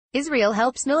Israel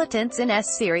helps militants in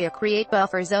Syria create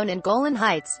buffer zone in Golan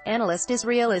Heights. Analyst: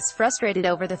 Israel is frustrated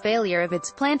over the failure of its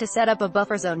plan to set up a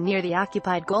buffer zone near the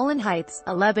occupied Golan Heights,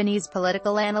 a Lebanese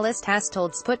political analyst has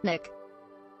told Sputnik.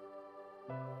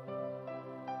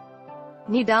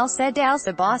 Nidal said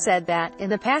al-Sabah said that, in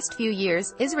the past few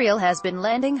years, Israel has been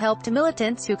lending help to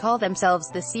militants who call themselves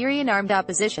the Syrian Armed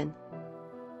Opposition.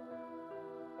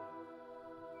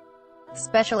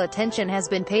 Special attention has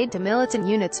been paid to militant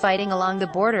units fighting along the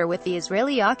border with the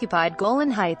Israeli-occupied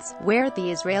Golan Heights, where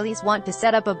the Israelis want to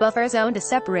set up a buffer zone to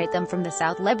separate them from the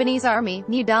South Lebanese army,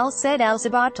 Nidal said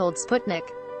al-Sabah told Sputnik.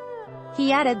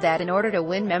 He added that in order to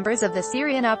win members of the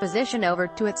Syrian opposition over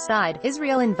to its side,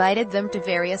 Israel invited them to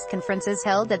various conferences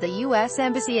held at the U.S.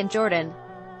 Embassy in Jordan.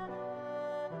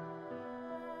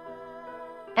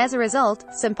 As a result,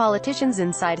 some politicians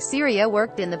inside Syria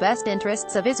worked in the best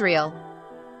interests of Israel.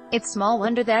 It's small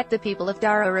wonder that the people of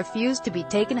Dara refused to be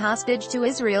taken hostage to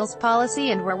Israel's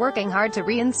policy and were working hard to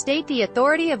reinstate the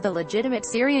authority of the legitimate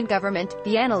Syrian government,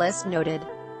 the analyst noted.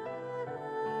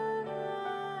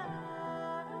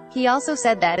 He also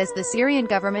said that as the Syrian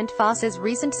government faces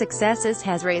recent successes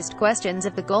has raised questions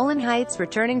of the Golan Heights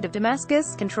returning to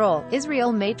Damascus control,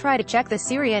 Israel may try to check the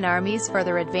Syrian army's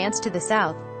further advance to the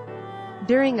south.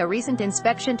 During a recent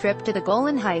inspection trip to the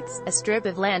Golan Heights, a strip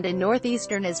of land in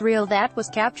northeastern Israel that was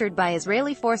captured by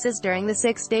Israeli forces during the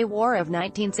Six-Day War of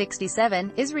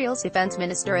 1967, Israel's defense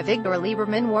minister Avigdor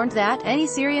Lieberman warned that any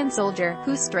Syrian soldier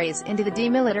who strays into the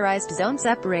demilitarized zone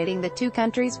separating the two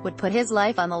countries would put his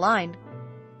life on the line.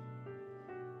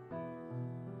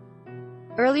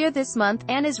 Earlier this month,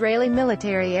 an Israeli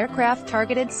military aircraft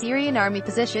targeted Syrian army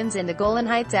positions in the Golan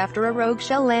Heights after a rogue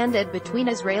shell landed between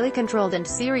Israeli-controlled and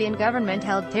Syrian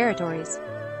government-held territories.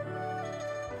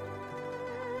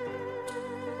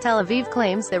 Tel Aviv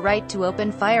claims the right to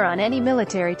open fire on any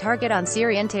military target on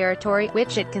Syrian territory,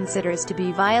 which it considers to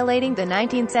be violating the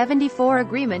 1974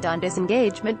 agreement on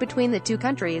disengagement between the two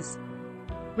countries.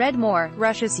 Read more.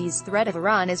 Russia sees threat of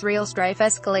Iran-Israel strife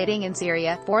escalating in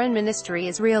Syria. Foreign Ministry: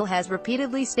 Israel has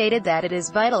repeatedly stated that it is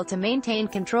vital to maintain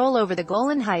control over the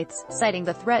Golan Heights, citing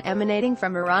the threat emanating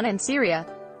from Iran and Syria.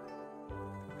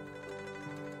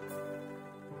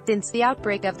 Since the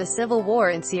outbreak of the civil war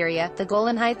in Syria, the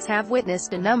Golan Heights have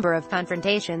witnessed a number of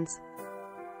confrontations.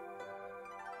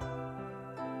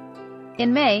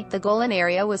 In May, the Golan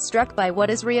area was struck by what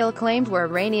Israel claimed were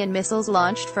Iranian missiles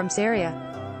launched from Syria.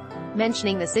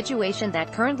 Mentioning the situation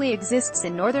that currently exists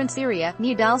in northern Syria,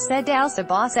 Nidal said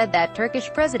al-Sabah said that Turkish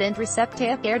President Recep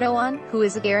Tayyip Erdogan, who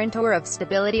is a guarantor of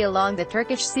stability along the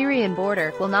Turkish-Syrian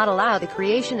border, will not allow the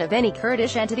creation of any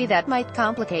Kurdish entity that might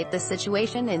complicate the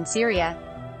situation in Syria.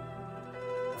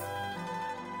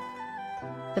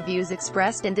 The views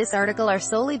expressed in this article are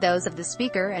solely those of the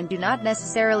speaker and do not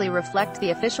necessarily reflect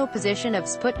the official position of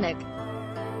Sputnik.